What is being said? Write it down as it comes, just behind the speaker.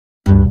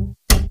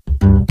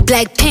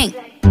Blackpink,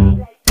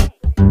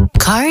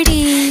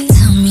 Cardi.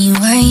 Tell me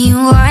where you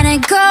wanna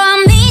go,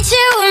 I'll meet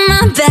you with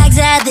my bags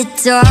at the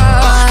door.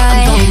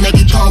 I'm gonna make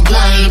you go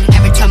blind.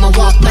 Every time I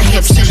walk, my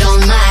hips they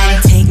don't lie.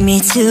 Take me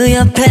to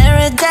your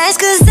paradise,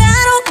 cause I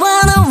don't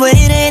wanna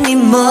wait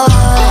anymore.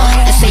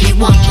 I say it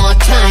one more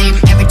time.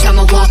 Every time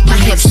I walk, my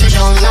hips they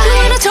don't lie.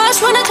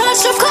 Wanna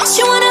touch, of course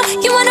you wanna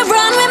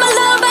run with my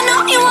love, I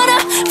know you wanna.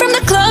 From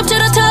the club to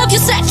the tub, you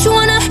said you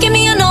wanna give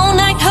me an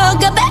all-night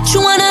hug, I bet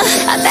you wanna.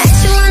 I bet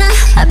you wanna,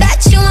 I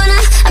bet you wanna,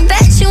 I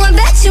bet you, I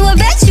bet you, I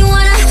bet you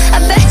wanna. I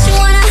bet you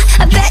wanna,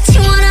 I bet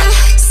you wanna.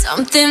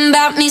 Something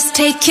about me's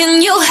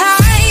taking you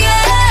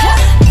higher,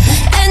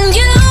 and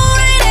you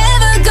ain't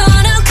ever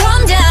gonna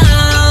come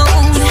down.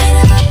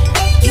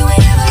 You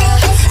ain't ever,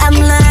 I'm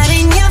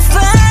lighting your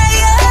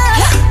fire,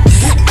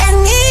 and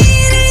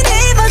it ain't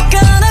ever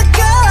gonna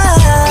go.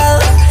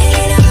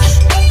 It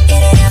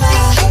ain't ever.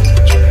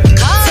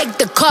 Take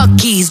the car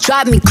keys,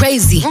 drive me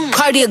crazy.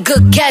 Cardi a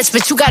good catch,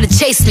 but you gotta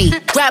chase me.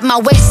 Grab my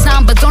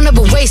waistline, but don't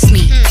ever waste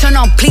me. Turn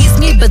on please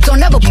me, but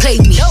don't ever play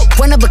me.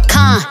 One of a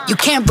kind, you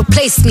can't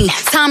replace me.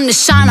 Time to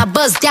shine, I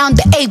buzz down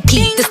the AP.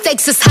 The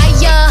stakes is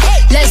higher,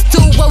 let's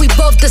do what we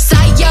both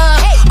desire.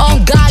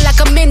 On God like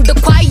I'm in the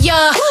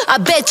choir. I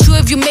bet you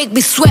if you make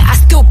me sweat, I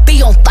still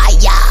be on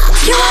fire.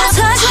 You wanna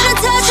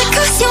touch it,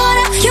 cause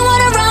you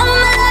wanna run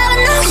with my love, I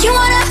know you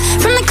wanna.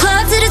 From the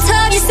club to the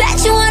tub, you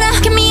said you wanna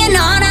give me an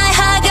all-night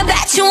hug, I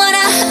bet you wanna.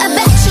 I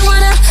bet you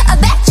wanna, I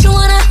bet you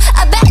wanna,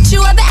 I bet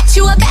you, I bet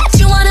you, I bet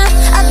you wanna.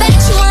 I bet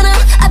you wanna,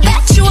 I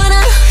bet you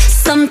wanna.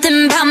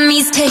 Something about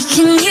me's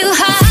taking you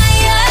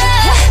higher,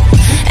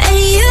 and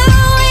you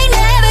ain't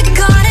never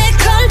gonna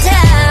come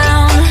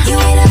down. You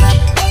ain't ever,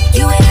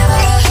 you ain't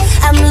ever.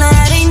 I'm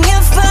lighting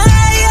your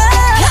fire,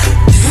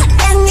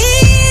 and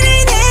it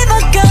ain't ever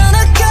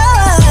gonna go.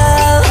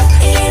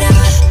 It ain't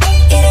ever,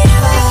 it ain't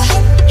ever.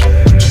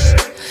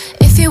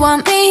 If you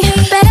want me,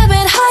 better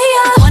bet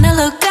higher. Wanna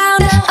look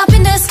down, up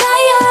in the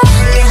sky,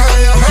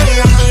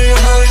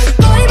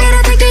 boy,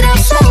 better take it up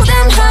so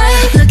damn high.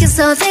 Looking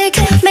so thick,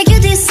 make you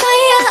desire.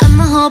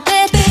 I'ma hold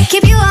it,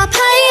 keep you up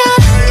higher.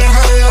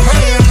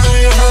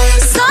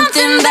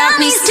 Something about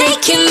me's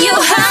taking you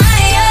high.